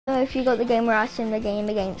know if you got the game where I sent the game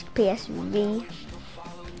against PSV.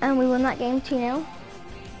 And we won that game 2-0.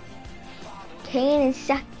 Kane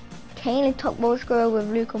is top goal scorer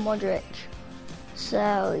with Luka Modric.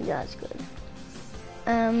 So that's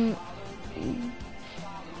good.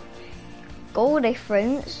 Goal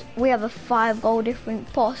difference. We have a 5 goal difference,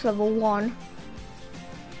 pass level 1.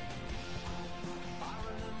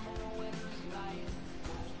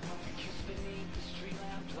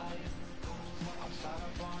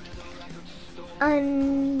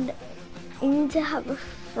 And you need to have a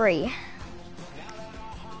 3.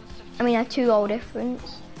 I mean a 2 goal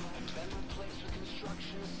difference.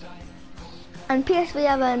 And PSV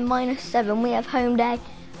have a -7. We have home day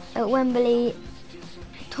at Wembley,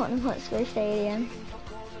 Tottenham Hotspur Stadium.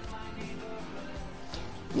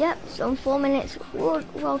 Yep, so in 4 minutes,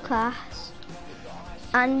 world class.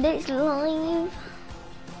 And it's live.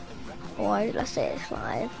 Why did I say it's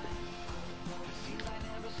live?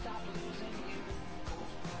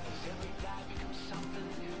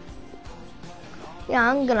 Yeah,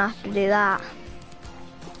 I'm gonna have to do that.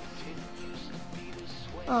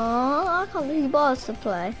 Oh, I can't believe bars to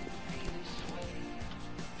play.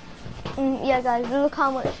 Yeah, guys, look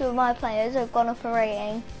how much of my players have gone up a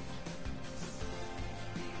rating.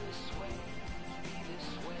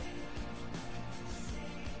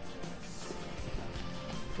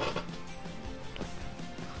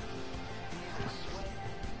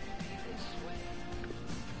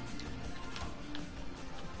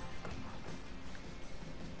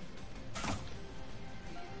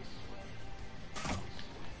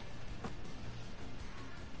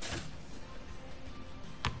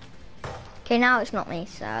 Okay, now it's not me,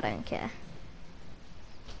 so I don't care.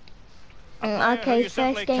 Okay,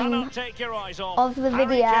 first game of the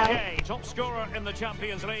video. Top scorer in the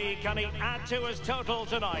Champions League. Can he add to his total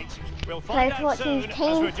tonight? We'll find out soon.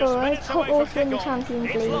 Kane for us, top goals in the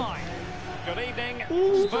Champions League. Good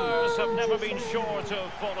evening. Spurs have never been short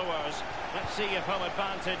of followers. Let's see if home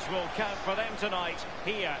advantage will count for them tonight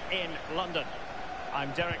here in London.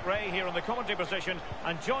 I'm Derek Ray here in the commentary position,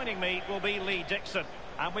 and joining me will be Lee Dixon.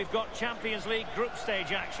 And we've got Champions League group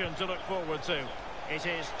stage action to look forward to. It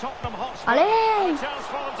is Tottenham Hotspur.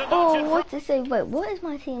 Oh, what to say? Wait, what is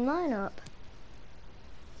my team lineup?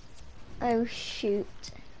 Oh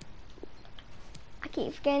shoot! I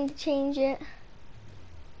keep forgetting to change it.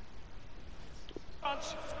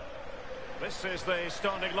 This is the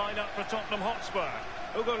starting lineup for Tottenham Hotspur.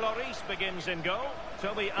 Hugo Lloris begins in goal.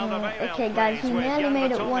 Toby Alderweireld okay, guys, we nearly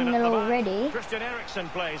made it 1-0 already. Christian Eriksen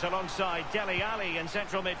plays alongside Dele Alli in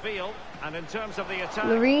central midfield. And in terms of the attack,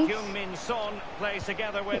 Lloris. Heung-min Son plays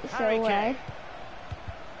together with Harry Kane.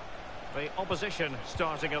 The opposition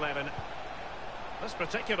starting 11. This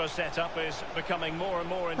particular setup is becoming more and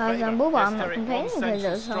more in favour. I'm not complaining because it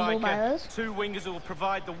was humbled by us. 2 wingers who will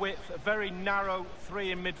provide the width, a very narrow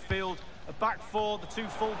 3 in midfield. A back 4, the 2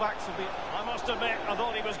 full-backs will be... I must admit, I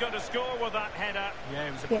thought he was going to score with that header. Yeah,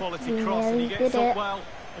 it was a quality cross, and he gets up well,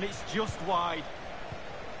 and it's just wide.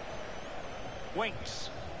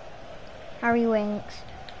 Winks. Harry Winks.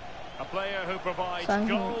 A player who provides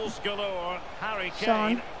goals galore, Harry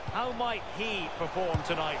Kane. How might he perform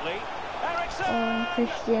tonight, Lee? Eriksen!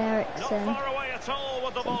 Christian Eriksen. Not far away at all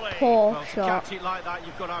with the volley. Poor well, shot. To catch it like that,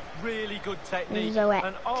 you've got to have really good technique, Zoet.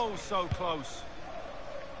 and oh, so close.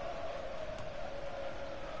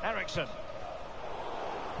 Eriksen.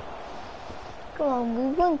 Come on,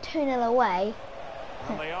 we've gone 2-0 away.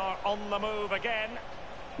 And they are on the move again.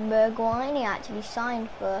 Bergwijn actually signed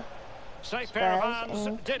for Safe pair of Spurs hands,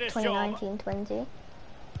 in did his job. 2019-20.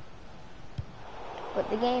 But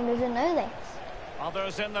the game doesn't know this.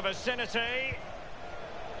 Others in the vicinity.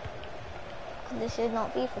 This should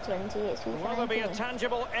not be for 20, it's FIFA 19. Will there be a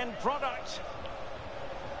tangible end product?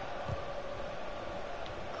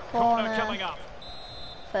 Corner coming up.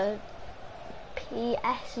 For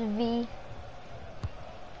PSV.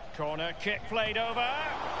 Corner kick played over.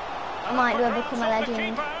 I might do a become a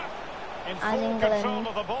legend as England. Control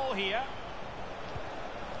of the ball here.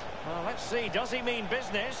 Well, let's see, does he mean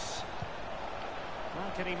business?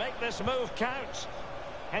 Well, can he make this move count?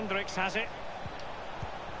 Hendricks has it.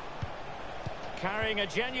 Carrying a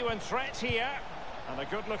genuine threat here. And a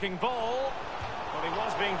good-looking ball. Well, he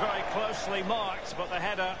was being very closely marked, but the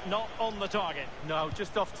header not on the target. No,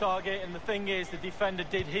 just off target, and the thing is, the defender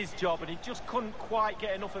did his job, and he just couldn't quite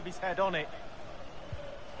get enough of his head on it.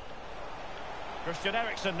 Christian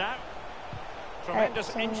Eriksen now.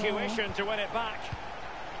 Tremendous intuition to win it back.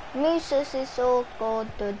 Musa Sissoko,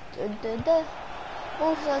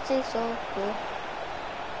 Musa Sissoko.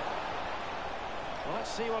 Well,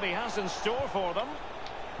 let's see what he has in store for them.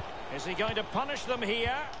 Is he going to punish them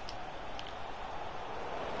here?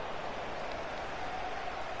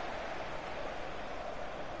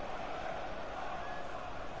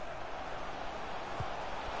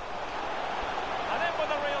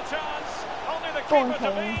 Go on,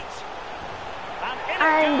 Kane.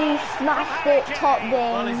 And he smashed it top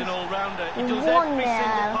Well, he's bin. an all-rounder. He does every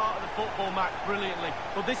single part of the football match brilliantly.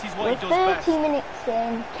 But this is what We're he does 30 best. minutes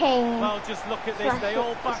in. Kane. Well, just look at this. They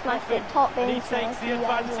all back off him. Top And he bin, takes the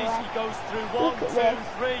advantage. He goes through 1, 2,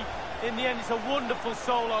 3. In the end, it's a wonderful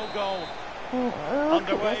solo goal. Look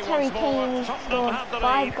at this. Harry Kane scored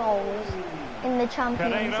 5 goals in the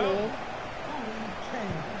Champions League.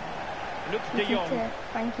 Luke de Jong. To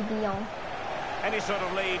Frankie de Jong. Any sort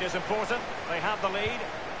of lead is important. They have the lead.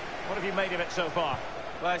 What have you made of it so far?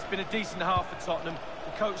 Well, it's been a decent half for Tottenham.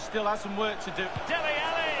 The coach still has some work to do. Dele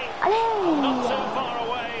Alli! Allez! Not so far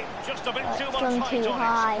away. Just a bit too much height too on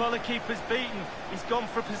high. Well, the keeper's beaten. He's gone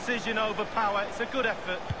for precision over power. It's a good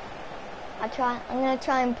effort. I'm going to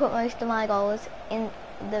try and put most of my goals in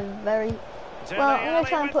the very... Well, I'm going to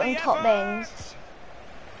try and put in top bins.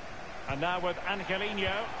 And now with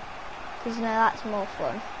Angelino. Because that's more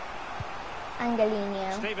fun.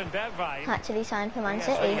 Angelino Steven Bergwijn. actually signed for Man Yes,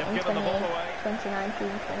 City they have in given the ball away.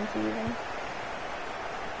 2019-20 even.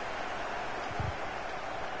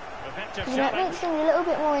 Effective You know, it challenge. makes things a little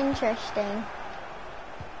bit more interesting.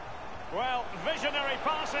 Well, visionary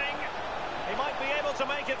passing. He might be able to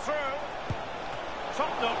make it through.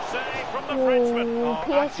 Top-notch save from the Frenchman. Ooh, Oh,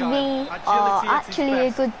 PSV agility are at its actually a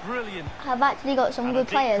best. good... Brilliant. Have actually got some And good a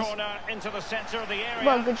deep players. corner into the centre of the area.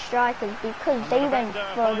 Well, good strikers because And they the went defender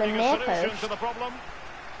for the finding near a solution post. to the problem.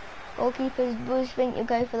 Goalkeepers always think you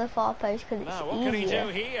go for the far post because Now, it's what can he do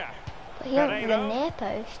easier. here? But he went for the Pereiro. near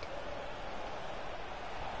post.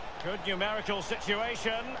 Good numerical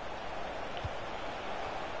situation.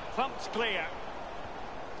 Thumped clear.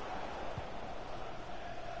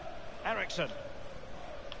 Ericsson.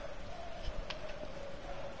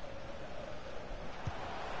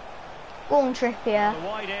 Go on, Trippier. The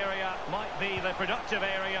wide area might be the productive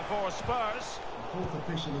area for Spurs. The fourth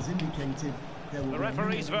official has indicated there will The be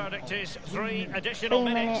referee's a minimum verdict is of 3 additional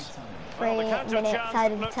 3 minutes. minutes. Well, the 3 counter minutes chance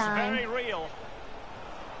out of looks time. very real.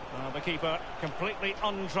 Well, the keeper completely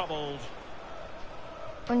untroubled.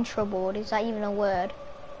 Untroubled, is that even a word?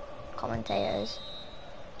 Commentators.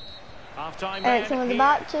 Half-time Ericsson was here.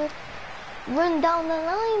 about to run down the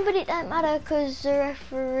line, but it don't matter because the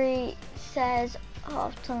referee says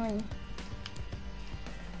half time.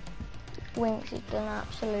 Winks has done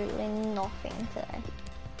absolutely nothing today.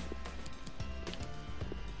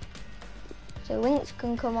 So Winks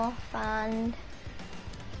can come off, and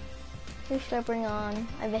who should I bring on?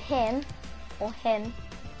 Either him or him.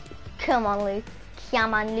 Come on, Luke.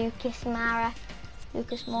 Come on, Lucas Moura.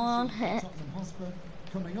 Lucas Moura. Tottenham Hotspur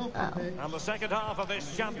coming up a bit. And the second half of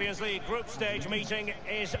this Champions League group stage meeting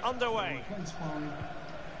is underway. Replaced by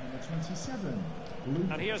number 27, Luke.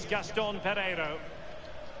 And here's Gaston Pereiro.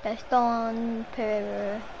 Gaston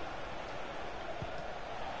Pereira.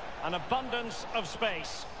 An abundance of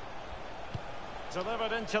space.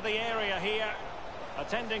 Delivered into the area here.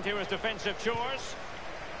 Attending to his defensive chores.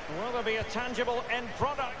 Will there be a tangible end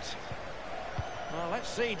product? Well, let's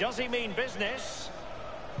see. Does he mean business?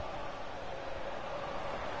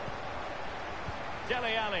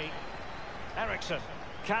 Dele Alli. Ericsson.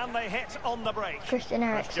 Can they hit on the break? Christian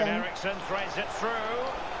Eriksen. Eriksen threads it through.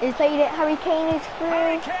 He's played it. Harry Kane is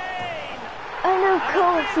Harry through. Kane! And of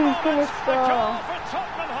course he's going to The goal score. for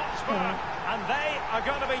Tottenham Hotspur. And they are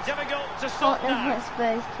going to be difficult to stop Tottenham now.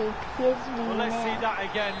 Hotspur's to PSV Well, let's see now.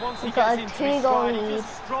 that again. Once he We've got gets a into his 2-goal stride, he lead.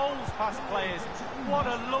 just strolls past players. What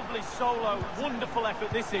a lovely solo, wonderful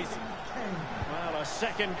effort this is. Well, a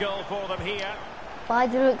second goal for them here. By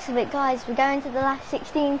the looks of it, guys, we're going to the last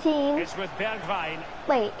 16 teams. It's with Bergwijn.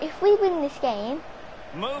 Wait, if we win this game,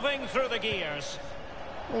 Moving through the gears.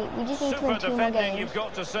 wait, we just need to Super win 2 more defending, games. you've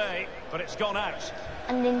got to say, but it's gone out.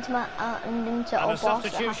 And into And or a Barca have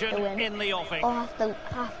substitution to win. in the offing. Or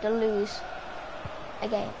have to lose a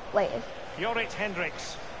game. Wait, Jorrit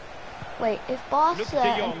Hendricks. if Barca Luke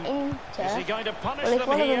de Jong. and Is he Inter, going to punish well, if them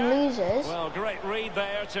one of here? them loses Well, great read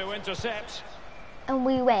there to intercept. and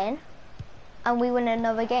we win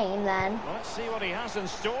another game, then Well, let's see what he has in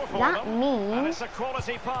store for that them. And means it's a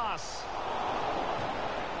quality pass.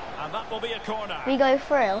 And that will be a corner. we go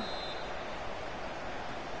through.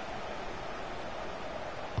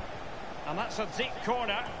 And that's a deep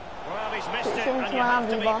corner. Well, he's missed It's it, and into you have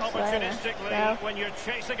to be Barcelona, opportunistically so- when you're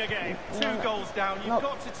chasing a game. Two goals down. You've Nope,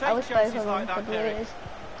 got to I wish take both chances of like them that, could Derek. lose.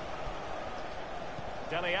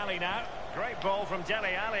 Dele Alli now. Great ball from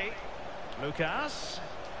Dele Alli. Lucas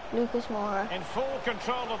Lucas Moura. in full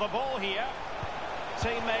control of the ball here.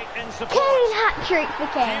 Teammate in support. Kane hat-trick for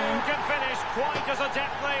Few Kane. can finish quite as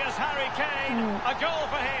adeptly as Harry Kane. A goal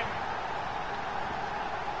for him.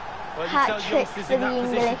 Well, you Hat tell trick youngsters for in that the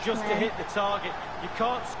position just to Englishman. hit the target. You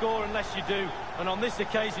can't score unless you do. And on this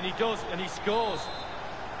occasion he does, and he scores.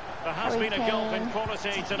 There has Harry been a gulf in Kane.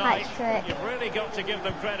 quality tonight. Hat-trick. You've really got to give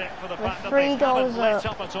them credit for the With fact that 3 they haven't goals let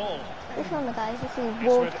up. up at all. Remember guys, this is It's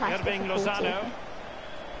world with class Irving difficulty. Lozano.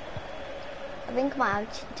 I think I might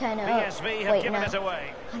have to turn it up. PSV have Wait, given no. it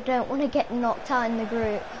away. I don't want to get knocked out in the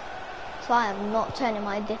group. So I am not turning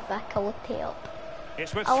my difficulty up.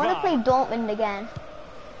 It's with I want to play Schwab. Dortmund again.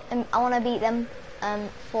 And I want to beat them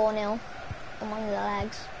 4-0 on one of the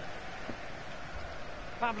legs.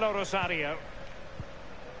 Pablo Rosario.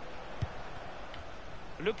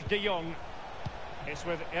 Luc de Jong. It's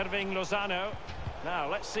with Irving Lozano. Now,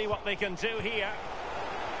 let's see what they can do here.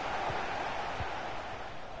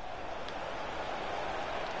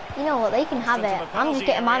 You know what, they can have Into it. the I'm just penalty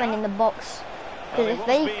getting my area. man in the box. Well, Because he if was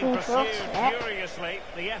they being can cross pursued it, furiously.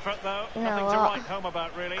 The effort, though, You know nothing to what? write home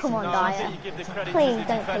about, really. come on, No, I Dyer. think you give the credit Please to the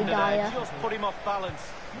don't play defender there. Dyer. Just put him off balance.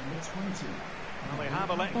 Number 20. Well, they have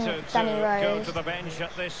elected to Danny go Rose. to the bench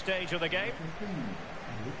at this stage of the game. 15.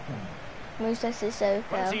 Luke Bond. Musa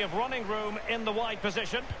Plenty Sissoko. of running room in the wide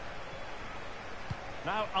position.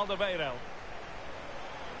 Now Alderweireld.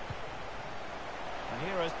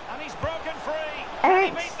 And he's broken free. And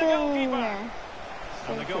he beat the goalkeeper. Ericsson.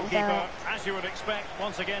 And the goalkeeper, as you would expect,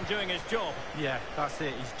 once again doing his job. Yeah, that's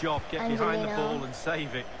it. His job. Get behind the Angelino. ball and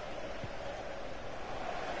save it.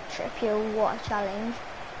 Trippier, what a challenge.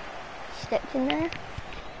 Stepped in there.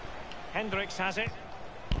 Hendricks has it.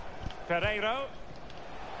 Pereiro.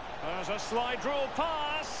 There's a slide rule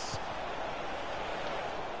pass.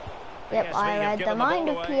 Yep, PSV I have read the given the mind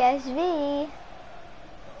ball of away. PSV.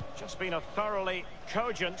 Just been a thoroughly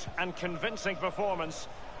cogent and convincing performance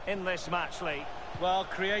in this match, Lee. Well,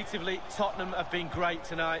 creatively, Tottenham have been great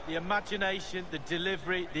tonight. The imagination, the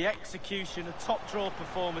delivery, the execution, a top-draw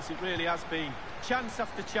performance it really has been. Chance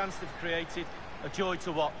after chance they've created, a joy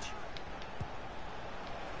to watch.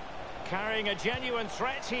 Carrying a genuine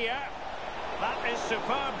threat here. That is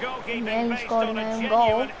superb goalkeeping Nearly based scored on a an own goal.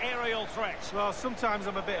 genuine aerial threat. Well, sometimes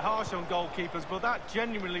I'm a bit harsh on goalkeepers, but that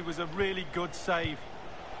genuinely was a really good save.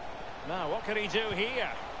 Now, what can he do here?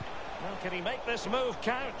 Well, can he make this move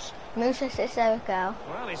count? Musa Sissoko.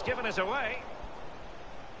 Well, he's given us away.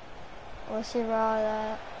 Or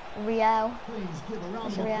Sirala Real. Please give a round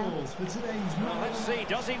That's of real. applause for today's Well, let's see,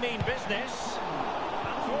 does he mean business?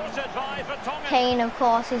 And thwarted by Vertonghen. Kane, of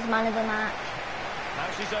course, is man of the match. Now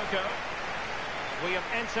Sissoko. We have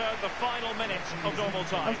entered the final minute of normal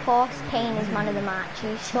time. Of course, Kane is man of the match.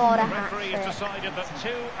 He scored a The referee has hat-trick. decided that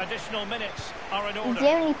 2 additional minutes are in He's order. the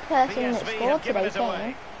only person that PSV scored have given today, us away.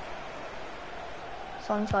 Kane.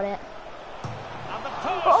 Son got it. And the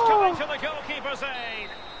post Oh. coming to the goalkeeper's aid.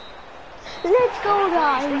 Let's go, Referee's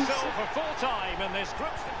guys. whistle for full time in this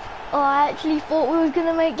group. Oh, I actually thought we were going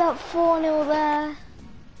to make that 4-0 there.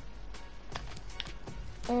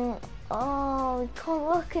 Oh, we can't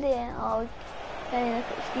look at it. Oh, can look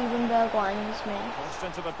at Steven Bergwijn's me. Crossed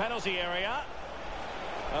into the penalty area.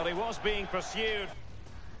 Well, he was being pursued.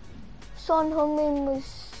 Son Heung-min was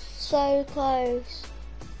so close.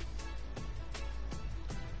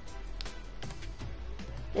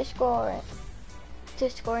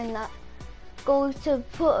 Just scoring that goal to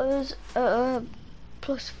put us at a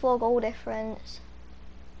 +4 goal difference.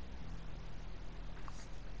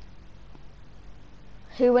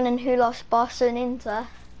 Who won and who lost? Barca and Inter.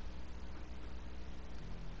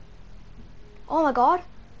 Oh my god.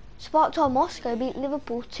 Spartak Moscow beat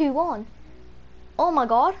Liverpool 2-1. Oh my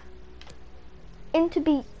god. Inter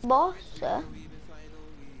beat Barca.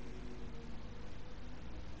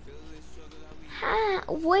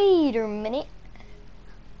 Wait a minute.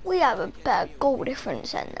 We have a better goal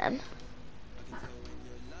difference than them.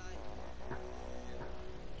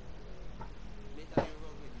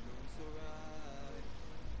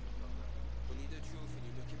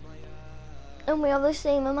 And we have the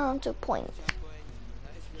same amount of points.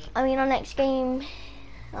 I mean, our next game,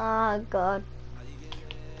 oh god,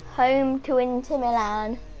 home to Inter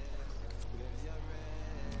Milan.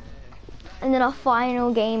 And then our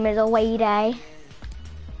final game is away day.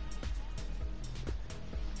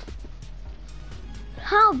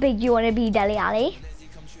 How big do you want to be, Dele Alli?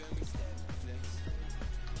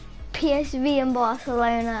 PSV and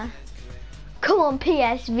Barcelona. Come on,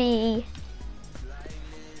 PSV.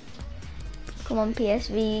 Come on,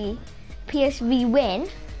 PSV. PSV win.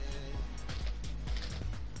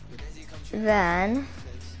 Then,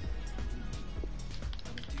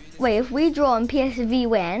 wait, if we draw and PSV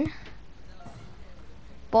win,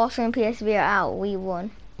 Barca and PSV are out, we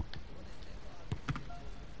won.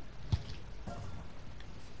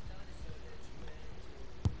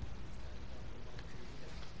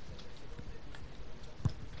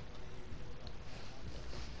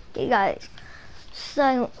 Okay, guys.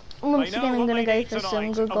 So once They again, know I'm what gonna they go need for tonight.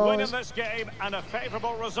 some good A win in goals. this game and a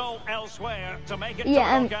favourable result elsewhere to make it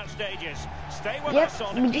Yeah, to the knockout stages. Stay with Yep, us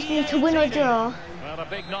on we just need to win or EA draw. Well, a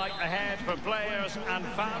big night ahead for players and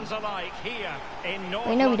fans alike here in North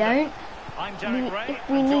We know we London. don't. I'm Derek Ray.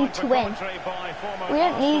 We I'm need joined to for win. commentary by former We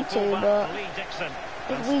don't Arsenal need to, fullback but Lee Dixon.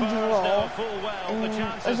 if And we Spurs draw, know full well the and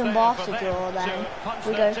chances us and there Barca for them draw, then to punch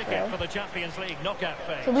we their go ticket through. for the Champions League knockout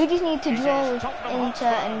phase. So we just need to It is draw with Tottenham Inter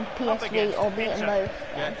and Hotspur up PSV against or beat them Inter. both.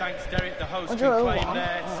 Yeah, thanks, Derek. The host Or can draw claim one.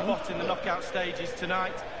 their spot in the knockout stages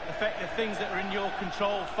tonight. Affect the things that are in your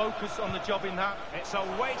control. Focus on the job in that. It's a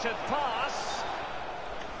weighted pass.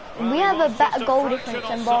 We have a better goal difference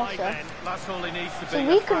than Barca. That's all he needs to be. So a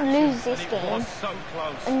we can fraction, lose this and it game was so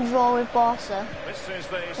close. and draw with Barca. This is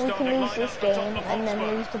the We starting can lose lineup this for game Tottenham and then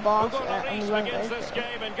Hotspur. lose to Barca Hugo and Lloris we won't begins go this through.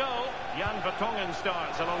 game in goal. Jan Vertonghen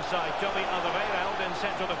starts alongside Toby Alderweireld in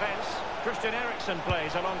central defence. Christian Eriksen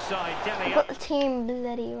plays alongside I Dele got the team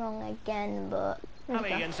bloody wrong again, but I'm just Ali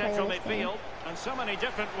gonna in play central this game. midfield. And so many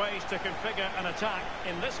different ways to configure an attack.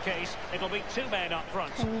 In this case, it'll be two men up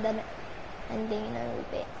front. And then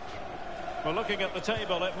a bit. Well, looking at the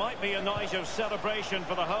table, it might be a night of celebration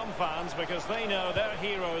for the home fans because they know their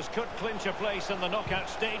heroes could clinch a place in the knockout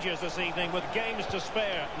stages this evening with games to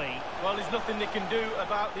spare, Lee. Well, there's nothing they can do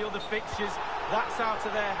about the other fixtures. That's out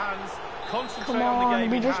of their hands. Concentrate Come on the on, game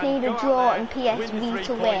we in just hand. need a Go out draw there, and win the PSV 3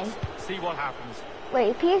 to points, win. See what happens. Wait,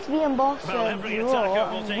 if PSV and Barca Well, every draw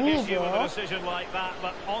attacker will and take we issue with a draw, decision like that,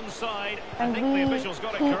 but onside, I and think the we officials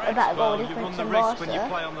got it keep correct. a better goal Well, you run difference the than risk when you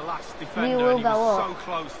Barca, play on the last defender, will and he go was up. so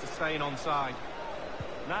close to staying onside.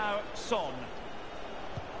 Now, Son.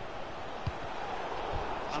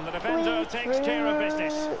 And the defender takes care of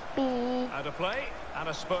business. Out of play, and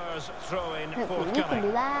a Spurs throw-in Hopefully we can do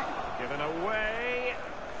forthcoming. that. Given away.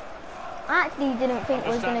 I actually didn't think it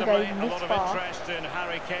was going to go Understandably, a this lot of far. interest in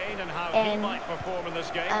Harry Kane and how he might perform in this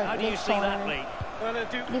game. How do you this see that, tournament. Lee? Well, I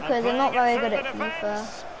do. Because they're not very good at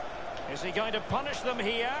FIFA. Is he going to punish them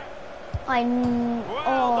here?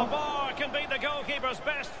 Oh, The bar can be the goalkeeper's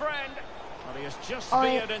best friend. Well, he has just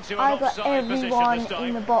I veered into an got offside position everyone this time.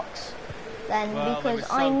 in the box then Well, they were because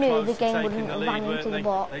so I knew close the to game taking wouldn't the have lead, run weren't into the they?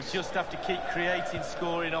 box. They just have to keep creating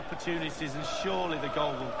scoring opportunities, and surely the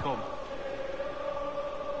goal will come.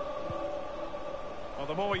 Well,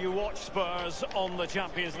 the more you watch Spurs on the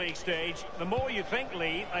Champions League stage, the more you think,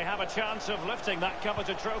 Lee, they have a chance of lifting that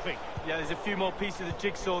coveted trophy. Yeah, there's a few more pieces of the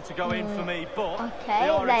jigsaw to go in for me, but Okay, they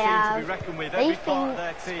are a they team to have. be reckoned with. They Every part of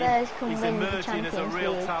their think team Spurs can is win the emerging as a Champions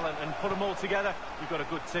real League. talent, and put them all together, you've got a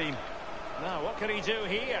good team. Now, what can he do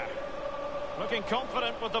here? Looking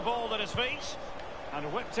confident with the ball at his feet.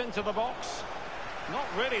 And whipped into the box. Not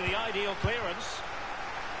really the ideal clearance.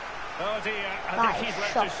 Oh dear, I That think is he's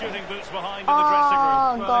left his shocking. shooting boots behind in the dressing room.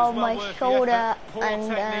 Oh, Well, God, it's well my worth the shoulder effort. Poor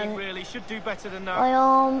and technique, really. Should do better than that. my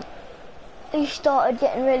arm. He started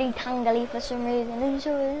getting really tangly for some reason, and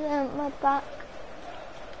so is my back.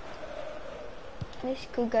 This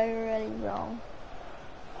could go really wrong.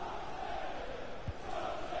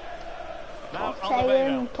 Now,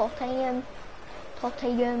 Tottenham, Alderweireld. Tottenham,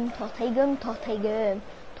 Tottenham, Tottenham, Tottenham,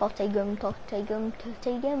 Tottenham, Tottenham,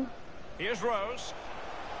 Tottenham. Here's Rose.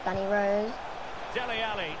 Danny Rose. Dele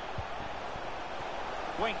Alli.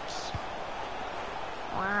 Winks.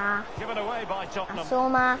 Wow. Given away by Tottenham.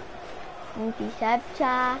 Asoma.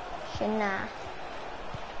 Mpisebcha. Shina.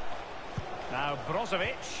 Now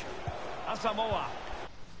Brozovic. Asamoah.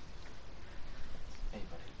 Hey,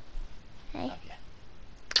 buddy. Hey. Love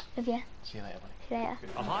you. Love you. See you later, buddy. See you later.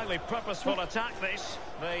 A highly purposeful attack this.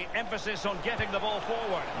 The emphasis on getting the ball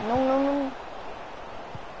forward. No.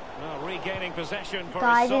 Now regaining possession for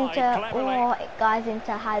Guys his side cleverly.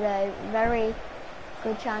 Inter had a very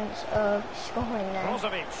good chance of scoring there.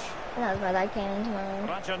 Brozovic. And that's why that came into my room.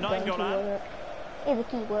 Raja Going to Nainggolan. work. He's a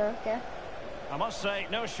key worker. I must say,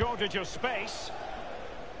 no shortage of space.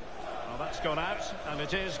 Well, that's gone out, and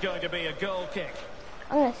it is going to be a goal kick.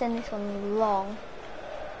 I'm going to send this one long.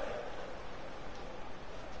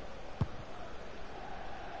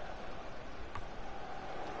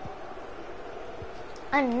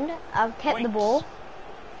 And I've kept the Winks. ball.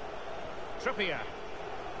 Trippier.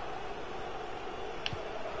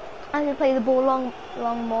 I'm going to play the ball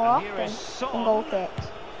long more And here often is Son. in goal kicks.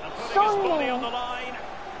 And putting Son. his body on the line.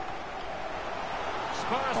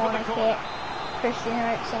 Spurs with Corner the corner. kick. Christian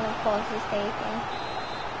Eriksen, of course, is taking.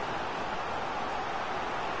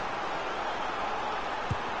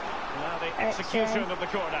 Now the Eriksen. execution of the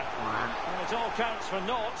corner. And it all counts for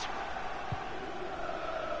naught.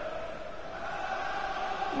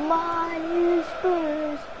 My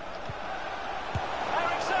Spurs.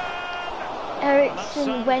 Eriksen!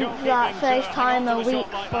 Eriksen went for that first time a week,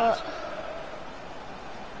 but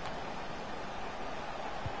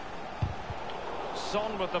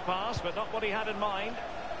Son with the pass, but not what he had in mind.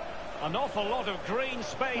 An awful lot of green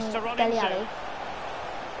space to run Dele into.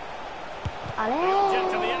 Alli. The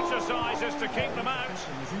object of the exercise is to keep them out.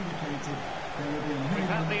 Action is indicated. There will be a We've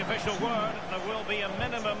had minimum the of official action. word. There will be a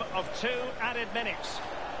minimum of 2 added minutes.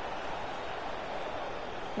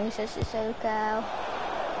 Musa Sissoko.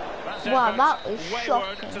 That's Wow, effort that was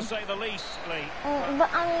wayward, shocking. to say the least, Lee. But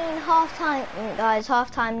I mean, half time, guys.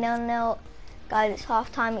 Half time 0-0. Guys, it's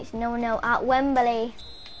half time. It's 0-0 at Wembley.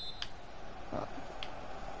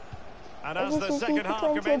 And as This the is second half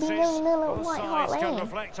going to be commences, 0-0 at both White Hart sides can Lane.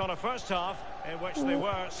 reflect on a first half in which they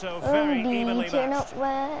were so Oh, very evenly beaten matched. up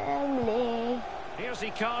Wembley. Here's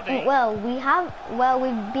Icardi. Well,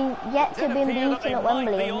 we've been yet to Did be appear that beaten they at might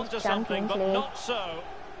Wembley be in onto this something, Champions but League. not so.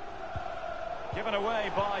 Given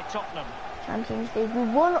away by Tottenham. Champions League. We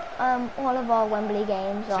won all of our Wembley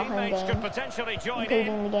games, our home Teammates could games, potentially join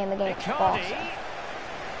including in. the game against Icardi. Barca.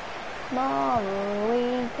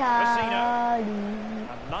 Mauro Icardi.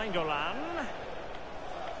 And Nainggolan.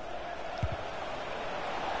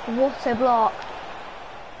 What a block.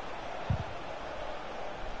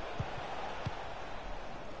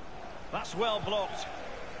 That's well blocked.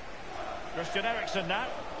 Christian Eriksen now.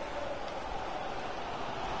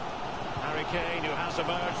 Harry Kane, who has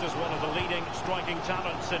emerged as one of the leading striking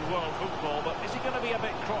talents in world football, but is he going to be a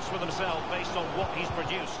bit cross with himself based on what he's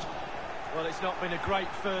produced? Well, it's not been a great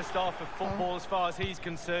first half of football as far as he's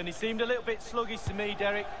concerned. He seemed a little bit sluggish to me,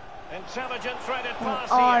 Derek. Intelligent threaded pass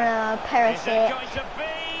Oh here. no, Is it Perisic. going to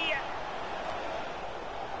be?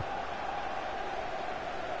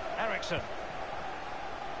 Eriksen.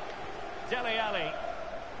 Dele Alli.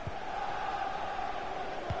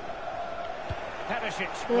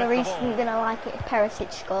 Perisic We're with the recently ball. gonna like it if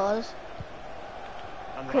Perisic scores.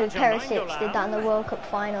 And Because Raja Perisic did that in the Nainggolan. World Cup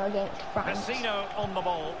final against France. Vecino on the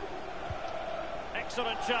ball.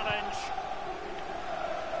 Excellent challenge.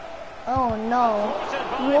 Oh no.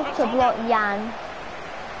 What a block, Jan.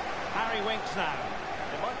 Harry Winks now.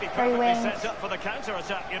 It might be Harry perfectly Winks. set up for the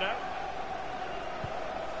counter-attack, you know.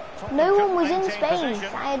 Tottenham No couldn't one was in maintain space.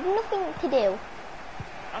 possession. I had nothing to do.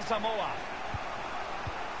 Asamoah.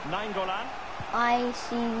 Nainggolan. I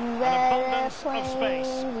see where abundance they're of space.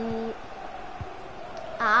 playing.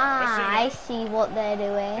 Ah, I see what they're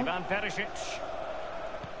doing. Ivan Perisic.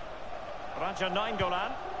 Raja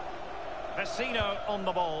Nainggolan. Vecino on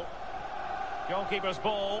the ball. Goalkeeper's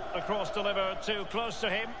ball, the cross delivered too close to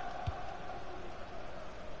him.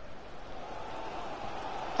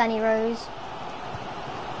 Danny Rose.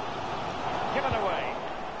 Given away.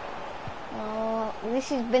 Oh, this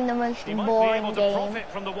has been the most He might be boring able to game profit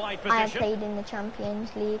from the wide I have position. played in the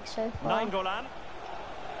Champions League so far. Nainggolan.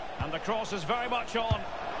 And the cross is very much on.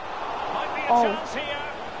 Might be a Oh. chance here.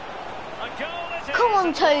 A goal it is. Come on,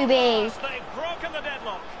 And Toby. they've broken the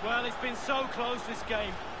deadlock. Well, it's been so close, this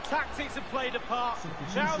game. Tactics have played a part.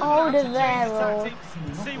 Now Oh, they're going to the change the Vero. tactics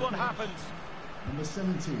and see what happens. Number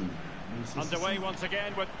 17. Musa Underway Sissoko. once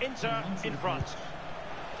again with Inter in front.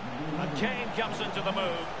 Number And 11. Kane comes into the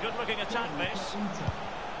move. Good looking attack this. Inter.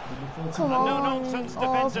 Number Come 49. on. no-nonsense Oh,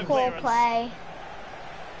 defensive poor clearance. play.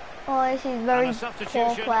 Oh, this is And very a poor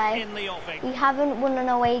substitution play. in the offing. We haven't won an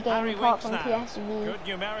away game Harry apart Winks from now. PSV. Good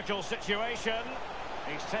numerical situation.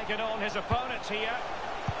 He's taken on his opponents here.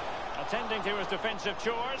 Attending to his defensive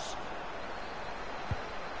chores.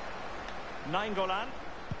 Nainggolan.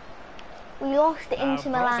 We lost to Now Inter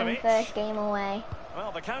Milan Brozovic. first game away.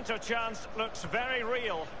 Well, the counter chance looks very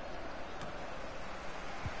real.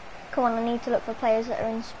 Come on, I need to look for players that are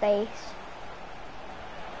in space.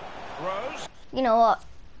 Rose. You know what?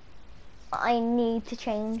 I need to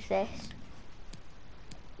change this.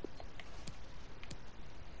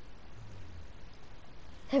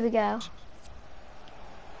 Here we go.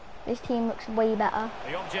 This team looks way better.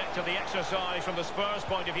 The object of the exercise from the Spurs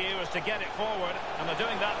point of view is to get it forward, and they're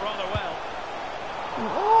doing that rather well.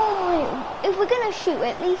 Oh, if we're gonna shoot,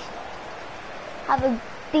 at least have a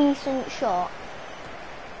decent shot.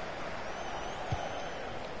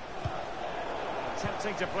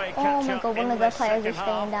 Attempting to play Oh catch my up God, one in of the this players is second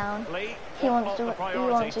staying half. down. Lee, He what wants ought the us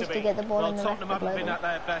priorities to be? get the ball Well, in the Tottenham rest of haven't the been at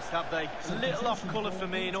their best, have they? A little off colour for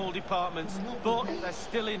me in all departments, but they're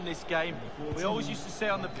still in this game. We always used to say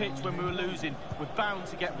on the pitch when we were losing, we're bound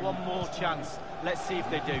to get one more chance. Let's see if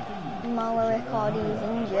they do. Mauro Icardi is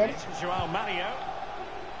injured. Joao Mario.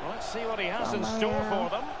 Let's see what he has in Joao store Mario. for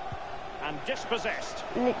them. And dispossessed.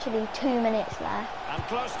 Literally 2 minutes left. And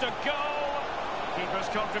close to goal. Keeper's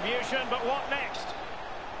contribution, but what next?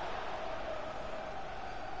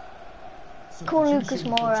 Call Lucas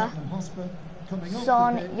Moura.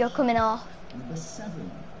 Son, you're coming off. Number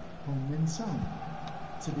 7, Hong Min Son,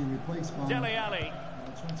 to be replaced by Dele Alli.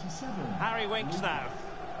 number 27. Harry Winks now.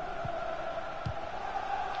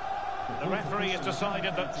 The referee has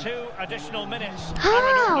decided that 2 additional minutes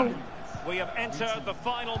How? are needed. We have entered the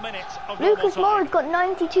final minute of Lucas normal time. Moura's got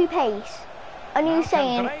 92 pace. And you're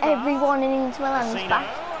saying everyone in Inter Milan is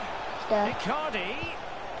faster. Icardi,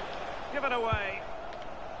 give it away.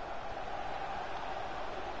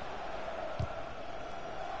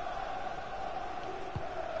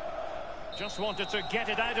 Just wanted to get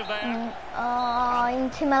it out of there. Oh,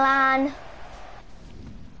 Inter Milan.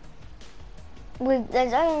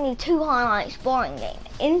 There's only 2 highlights scoring game.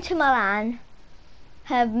 Inter Milan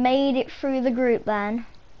have made it through the group then.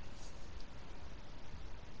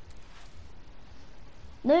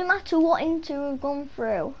 No matter what Inter have gone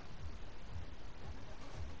through.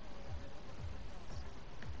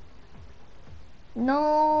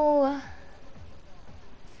 No.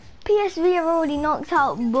 PSV are already knocked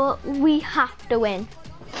out, but we have to win.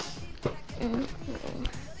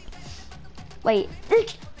 Wait.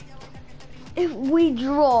 If we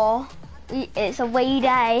draw, it's a away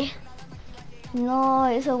day. No,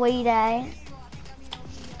 it's a away day.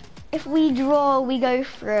 If we draw, we go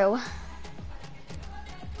through.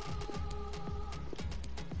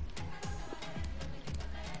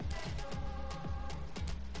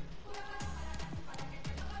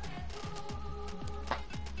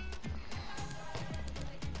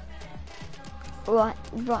 Right,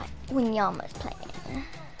 Wanyama's playing.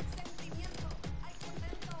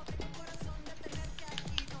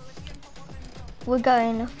 We're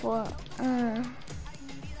going for...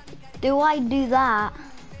 do I do that?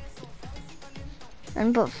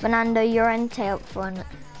 And put Fernando Llorente up front?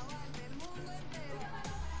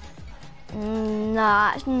 No,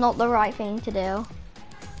 that's not the right thing to do.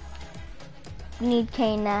 You need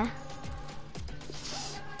Kane there.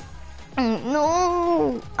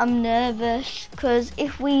 No, I'm nervous because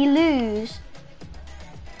if we lose,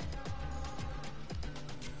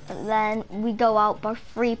 then we go out by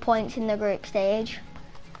 3 points in the group stage.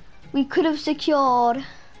 We could have secured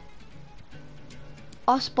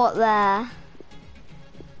our spot there,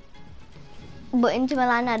 but Inter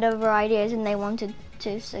Milan had other ideas and they wanted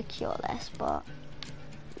to secure their spot.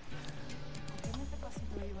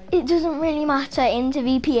 It doesn't really matter, Inter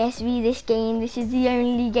v PSV this game. This is the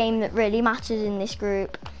only game that really matters in this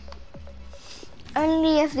group.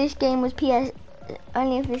 Only if this game was against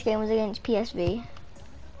PSV.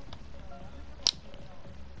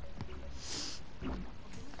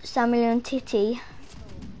 Samuel Umtiti.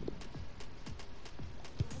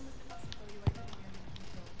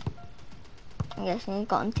 I'm guessing you've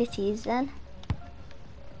got Umtitis then.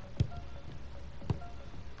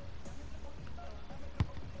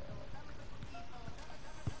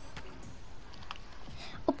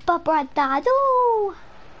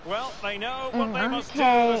 Well, they know what they must do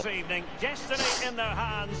this evening. Destiny in their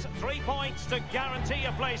hands. 3 points to guarantee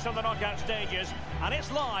a place on the knockout stages. And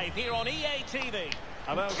it's live here on EA TV.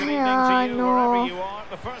 A well, good evening to you wherever you are.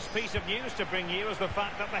 The first piece of news to bring you is the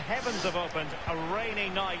fact that the heavens have opened. A rainy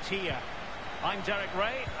night here. I'm Derek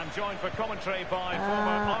Ray. I'm joined for commentary by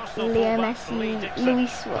former Arsenal Leo fullback Messi, Lee Dixon.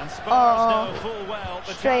 Luis And Spurs oh, know full well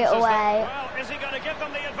the straight chances away. that, well, is he going to give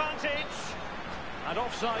them the advantage? And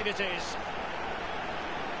offside it is.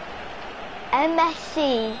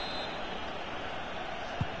 MSC.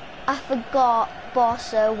 I forgot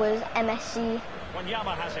Barca was MSC.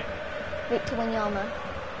 Wanyama has it. Victor Wanyama.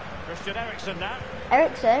 Christian Eriksen now.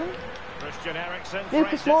 Ericsson. Christian Eriksen.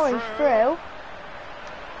 Lucas Moura is through.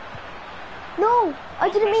 No, I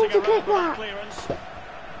didn't mean to click that.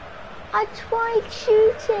 I tried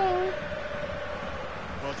shooting.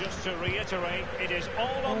 Well, just to reiterate, it is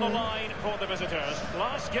all on the line for the visitors.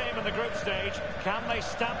 Last game in the group stage, can they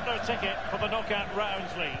stamp their ticket for the knockout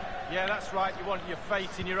rounds, Lee? Yeah, that's right. You want your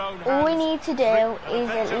fate in your own hands. All we need to do is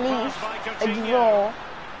at least a draw.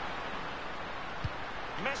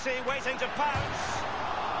 Messi waiting to pounce,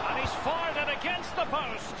 and he's fired it against the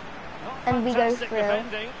post. And we go through.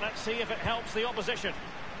 Defending. Let's see if it helps the opposition.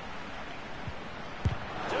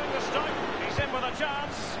 Doing the stunt, he's in with a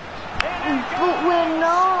chance. But we're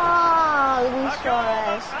not, Luis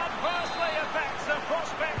Suarez. Adversely affects the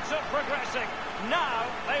prospects of progressing. Now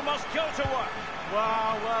they must go to work.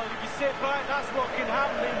 Wow, well, if you sit back, that's what can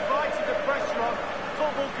happen. They invited the pressure on.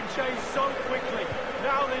 Football can change so quickly.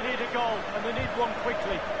 Now they need a goal, and they need one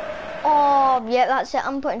quickly. Oh, yeah, that's it.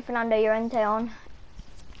 I'm putting Fernando Llorente on.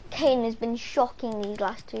 Kane has been shocking these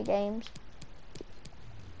last 2 games.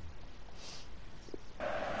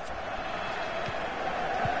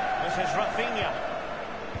 This is Rafinha.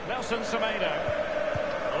 Nelson Semedo.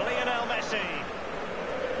 Lionel Messi.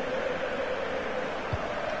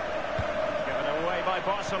 Given away by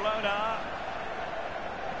Barcelona.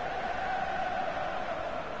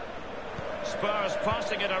 Spurs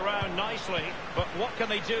passing it around nicely, but what can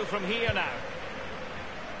they do from here now?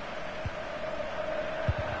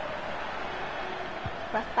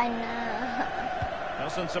 Rafinha.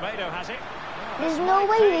 Nelson Semedo has it. There's no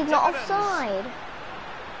way he's not offside.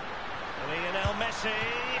 Lionel Messi.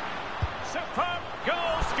 Superb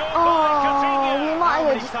goal scored Oh, by Coutinho. we might How as well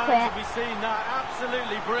many just times quit. have we seen that?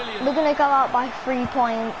 Absolutely brilliant. They're going to go out by 3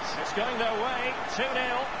 points. It's going their way, 2-0.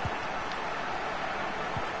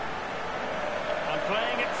 And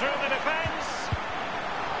playing it through the defence.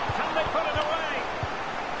 Can they put it away?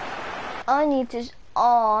 I need to...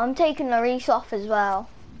 Oh, I'm taking Lloris off as well.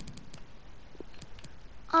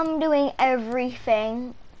 I'm doing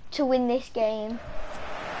everything to win this game.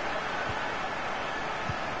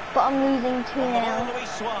 But I'm losing 2-0.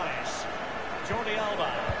 Luis Suarez. Jordi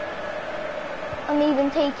Alba. I'm even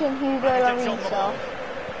taking Hugo Rakitic on the Lloris ball. off.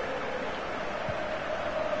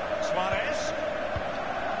 Suarez.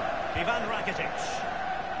 Ivan Rakitic.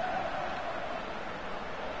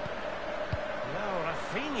 Now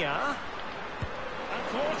Rafinha. And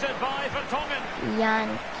thwarted by Vertonghen.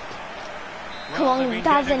 Jan. Come Well, on, they've been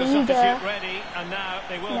getting the Gazaniga. substitute ready, and now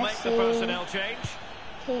they will make the Messi. personnel change.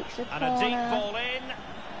 Takes the And a deep corner. ball in.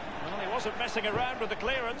 Well, he wasn't messing around with the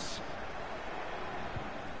clearance.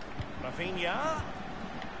 Rafinha.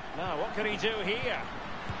 Now, what can he do here?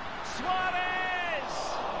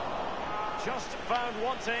 Suarez! Just found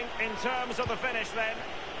wanting in terms of the finish then.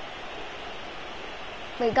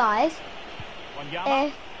 Wait, guys. Wanyama.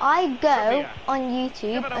 If I go Trippier. on YouTube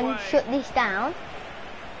Give it and away. shut this down,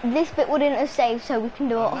 this bit wouldn't have saved, so we can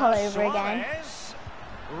do it And all that's over again. Suarez.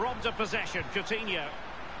 Robbed of possession, Coutinho.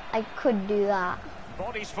 I could do that.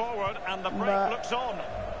 Bodies forward and the break But- looks on.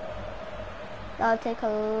 That'll take a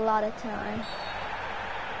lot of time.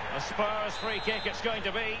 A Spurs free kick it's going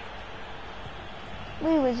to be.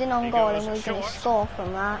 We was in on He goal goes and we were going to short. score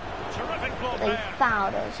from that. Terrific block They there.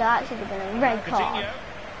 fouled us, so that should have been a red card. Coutinho.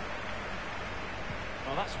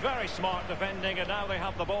 Well, that's very smart defending, and now they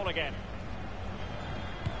have the ball again.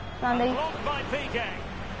 And Randy. blocked by Piqué.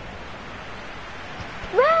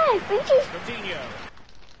 Red! We just... Coutinho.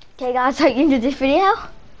 Okay guys, hope you enjoyed this video.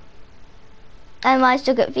 I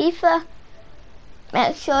stuck at FIFA.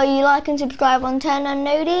 Make sure you like and subscribe and turn on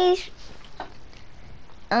noties.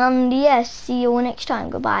 And yes, see you all next time.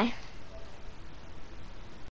 Goodbye.